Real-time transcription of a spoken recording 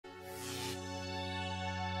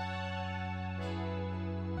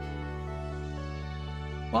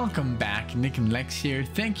Welcome back, NicknLex here.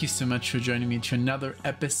 Thank you so much for joining me to another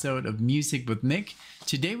episode of Music with Nick.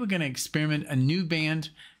 Today we're going to experiment a new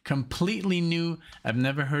band, completely new. I've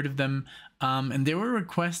never heard of them. And they were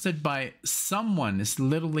requested by someone. It's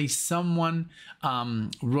literally someone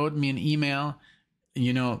wrote me an email,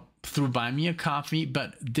 you know, through Buy Me a Coffee,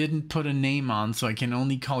 but didn't put a name on, so I can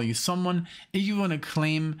only call you someone. If you want to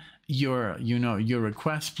claim your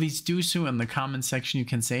request, please do so in the comment section. You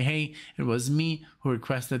can say, hey, it was me who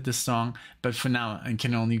requested this song, but for now I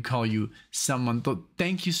can only call you someone. So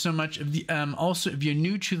thank you so much. Also, if you're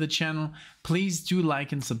new to the channel, please do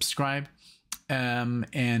like and subscribe, and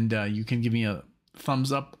you can give me a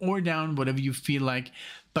thumbs up or down, whatever you feel like.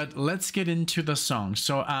 But let's get into the song.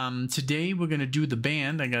 So today we're gonna do the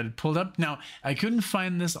band. I got it pulled up. Now, I couldn't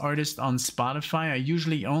find this artist on Spotify. I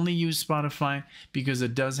usually only use Spotify because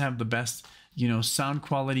it does have the best, you know, sound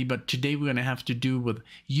quality, but today we're gonna have to do with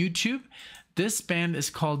YouTube. This band is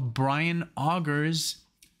called Brian Auger's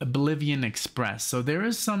Oblivion Express. So there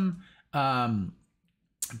is some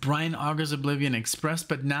Brian Auger's Oblivion Express,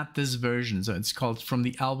 but not this version. So it's called from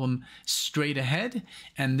the album Straight Ahead,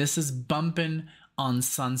 and this is Bumpin' on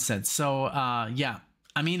Sunset. So yeah,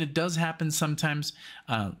 I mean, it does happen sometimes.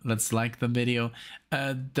 Let's like the video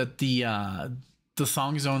that the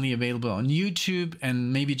song is only available on YouTube,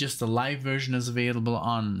 and maybe just the live version is available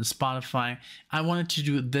on Spotify. I wanted to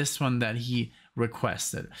do this one that he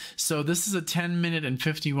requested. So this is a 10-minute and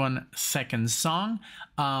 51-second song.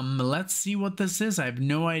 Let's see what this is. I have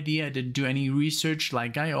no idea. I didn't do any research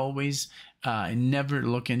like I always. I never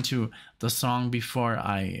look into the song before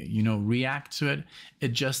I, you know, react to it.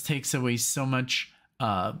 It just takes away so much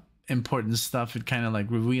important stuff. It kind of like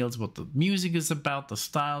reveals what the music is about, the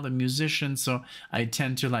style, the musician. So I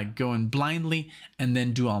tend to like go in blindly and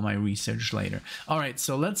then do all my research later. All right,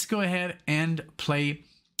 so let's go ahead and play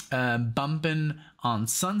Bumpin' on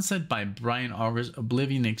Sunset by Brian Auger's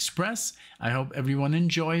Oblivion Express. I hope everyone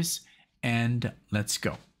enjoys, and let's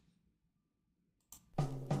go.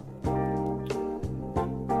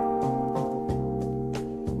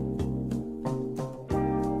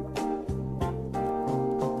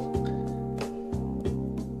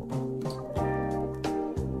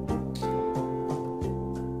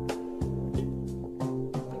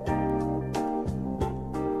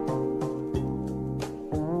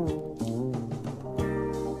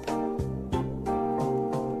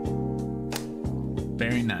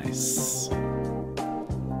 Very nice.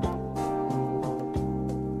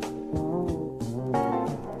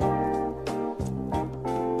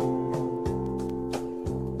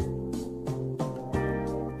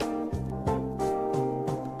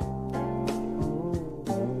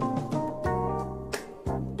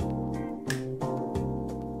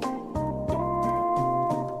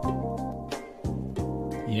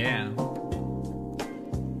 Yeah.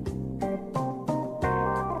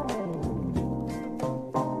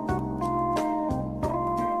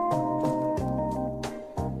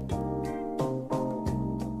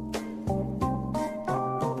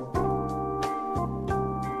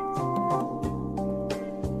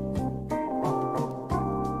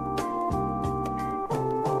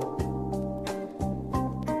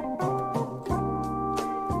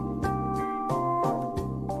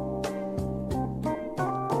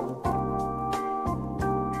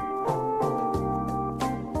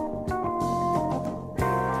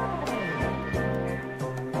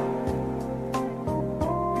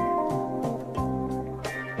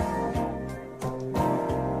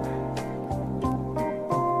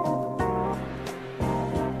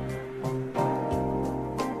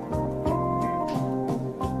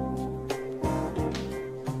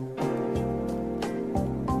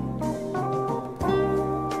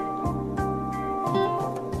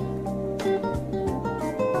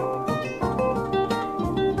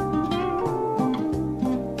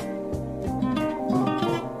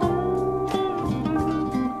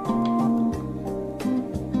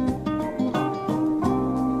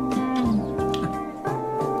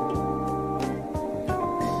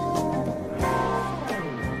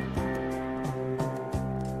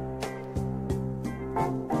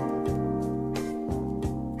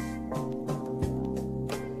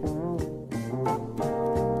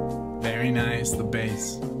 Very nice, the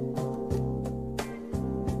bass.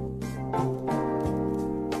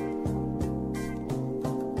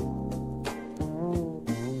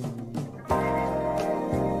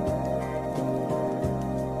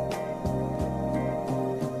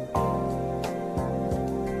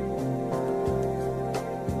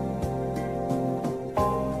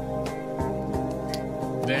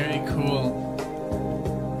 Very cool.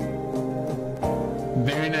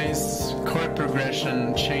 Very nice chord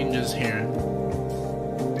progression changes here.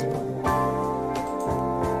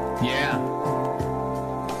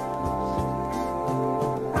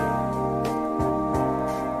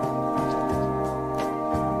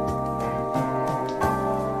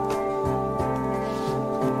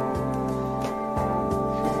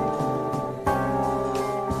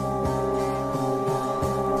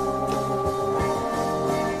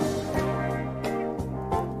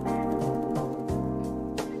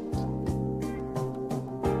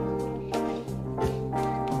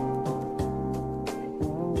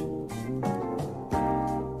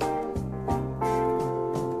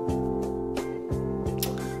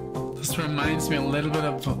 reminds me a little bit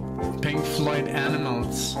of Pink Floyd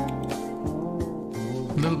Animals. A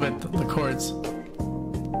little bit, the chords.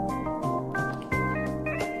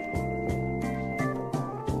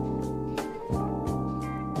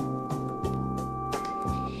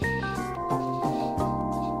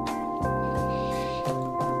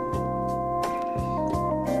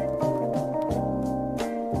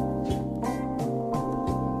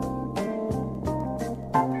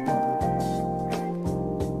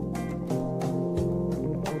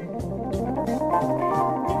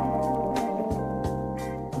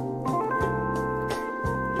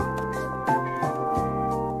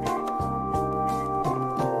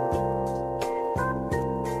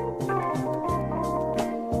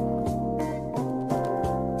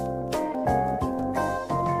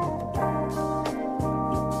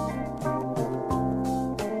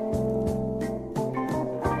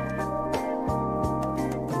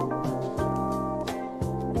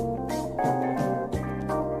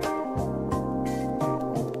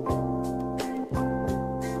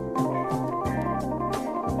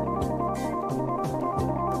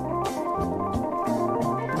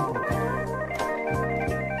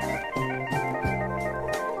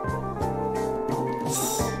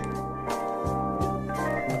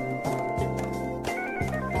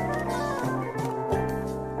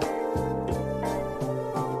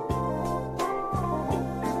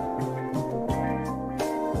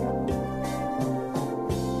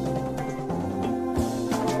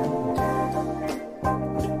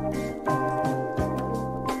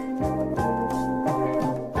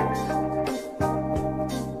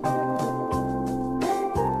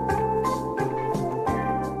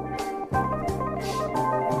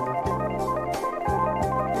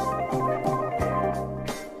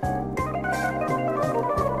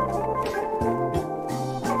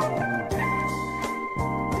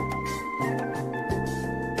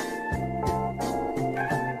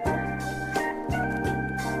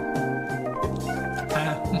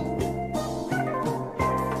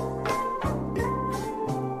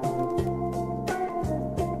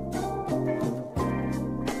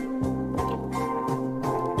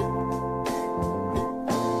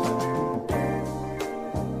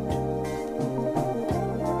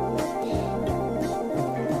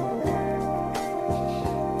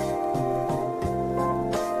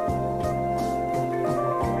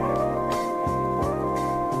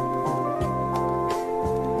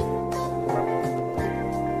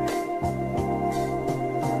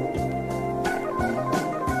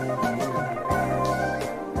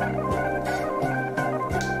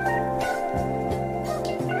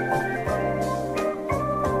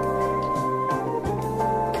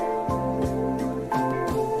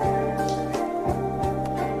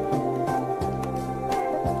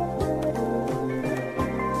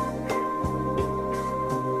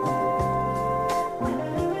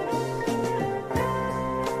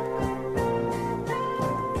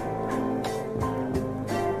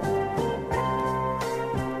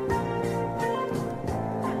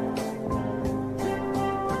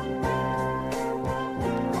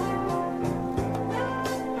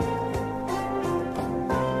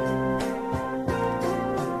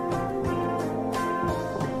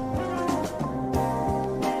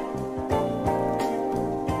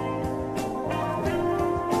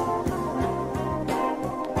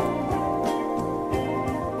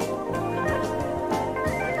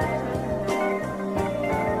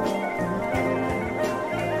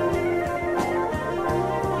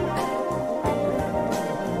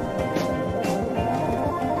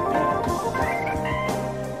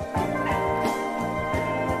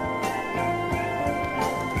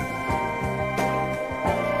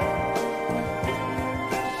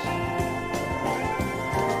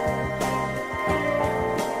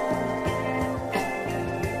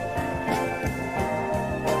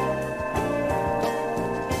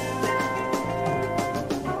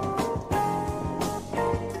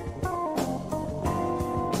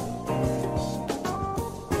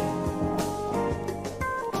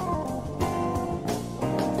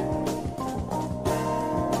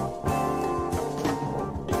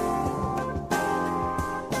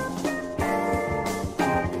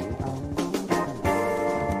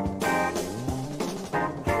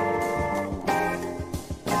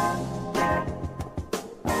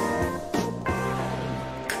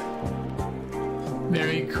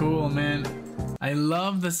 Very cool, man. I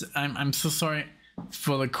love this. I'm so sorry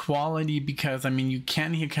for the quality, because I mean you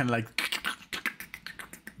can hear kind of like,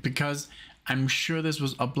 because I'm sure this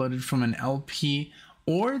was uploaded from an LP,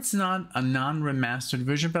 or it's not a non-remastered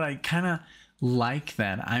version, but I kind of like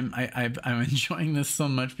that. I'm enjoying this so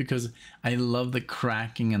much because I love the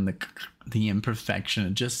cracking and the imperfection.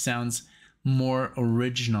 It just sounds more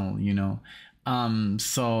original, you know.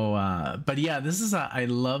 But yeah, this is I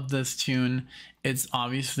love this tune. It's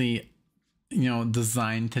obviously, you know,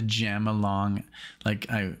 designed to jam along. Like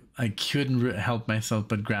I couldn't help myself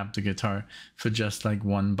but grab the guitar for just like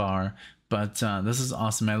one bar. But this is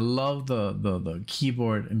awesome. I love the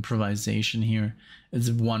keyboard improvisation here. It's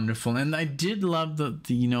wonderful, and I did love the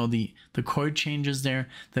you know, the chord changes there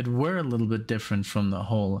that were a little bit different from the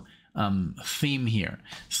whole theme here.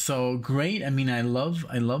 So great. I mean, I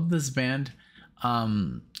love this band.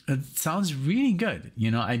 It sounds really good.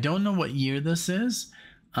 You know, I don't know what year this is.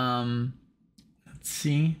 Let's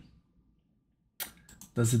see.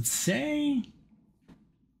 Does it say?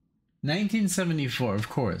 1974, of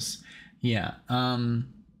course. Yeah.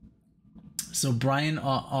 So Brian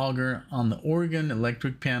Auger on the organ,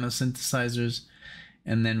 electric piano, synthesizers,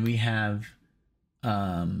 and then we have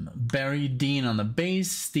Barry Dean on the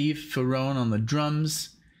bass, Steve Ferrone on the drums,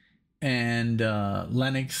 and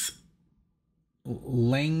Lennox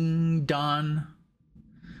Langdon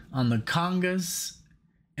on the congas,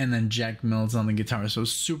 and then Jack Mills on the guitar. So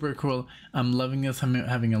super cool. I'm loving this. I'm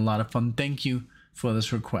having a lot of fun. Thank you for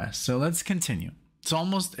this request. So let's continue. It's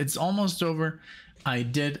almost over. I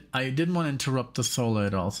didn't want to interrupt the solo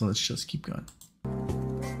at all, so let's just keep going.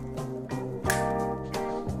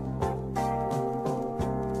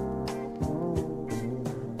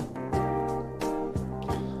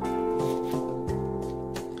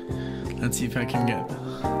 Let's see if I can get...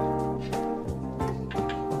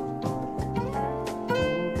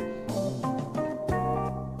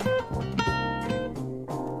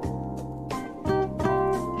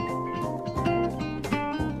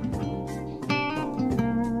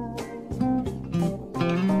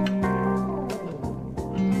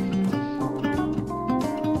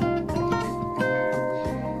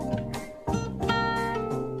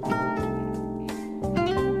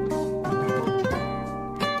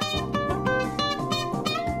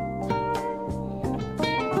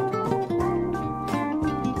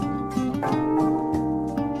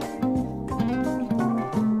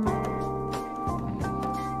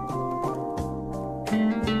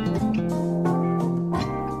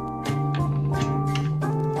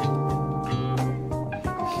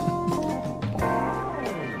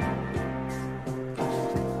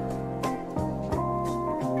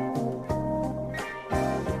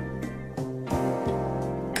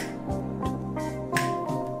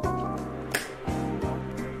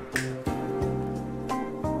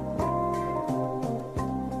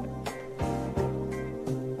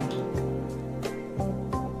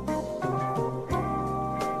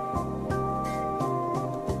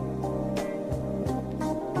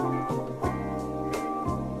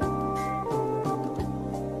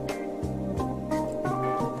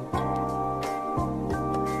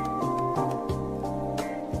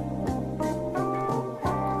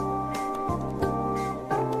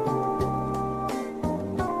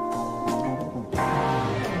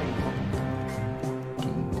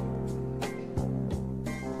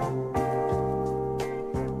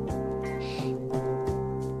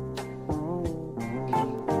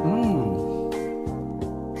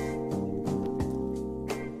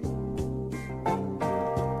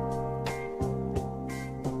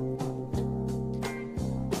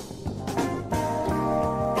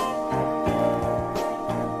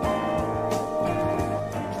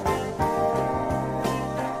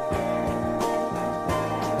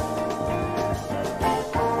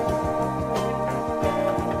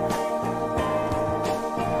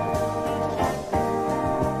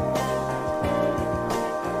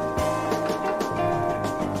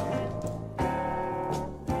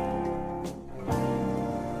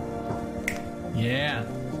 Yeah.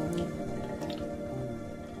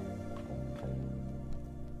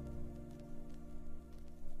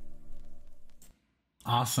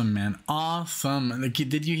 Awesome, man. Awesome. Like,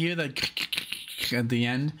 did you hear that at the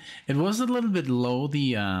end? It was a little bit low,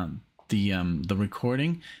 the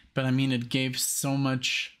recording, but I mean, it gave so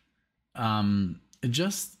much. It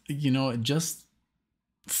just, you know, it just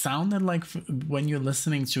sounded like when you're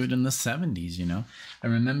listening to it in the 70s, you know. I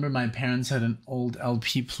remember my parents had an old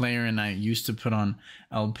LP player, and I used to put on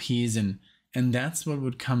LPs, and that's what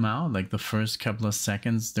would come out. Like the first couple of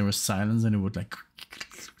seconds, there was silence, and it would like,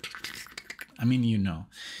 I mean, you know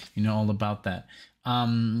all about that.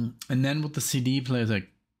 And then with the CD players, like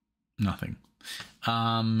nothing.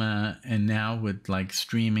 And now with like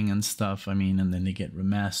streaming and stuff, I mean, and then they get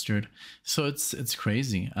remastered. So it's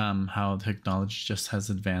crazy how technology just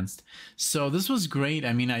has advanced. So this was great.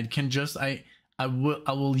 I mean, I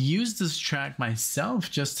will use this track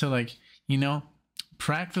myself just to, like, you know,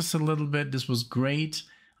 practice a little bit. This was great.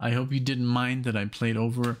 I hope you didn't mind that I played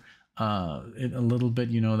over it a little bit,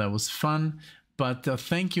 you know, that was fun. But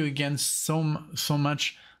thank you again so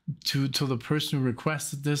much to the person who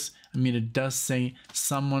requested this. I mean, it does say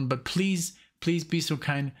someone, but please be so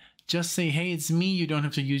kind. Just say, hey, it's me. You don't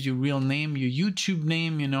have to use your real name, your YouTube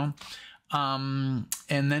name, you know. And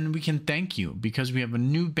then we can thank you, because we have a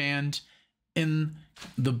new band in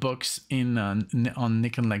the books on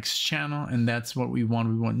NicknLex channel, and that's what we want.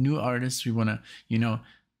 We want new artists. We want to, you know,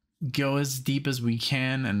 go as deep as we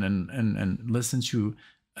can and listen to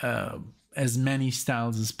as many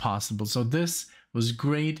styles as possible. So this was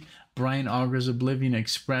great. Brian Auger's Oblivion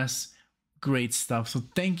Express, great stuff. So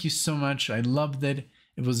thank you so much. I loved it.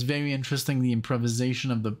 It was very interesting. The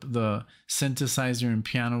improvisation of the synthesizer and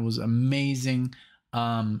piano was amazing.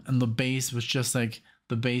 And the bass was just like,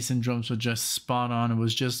 the bass and drums were just spot on. It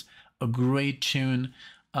was just a great tune.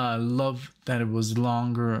 Love that it was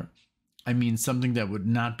longer. I mean, something that would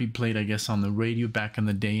not be played, I guess, on the radio back in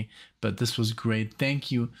the day. But this was great.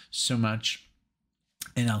 Thank you so much.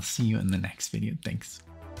 And I'll see you in the next video. Thanks.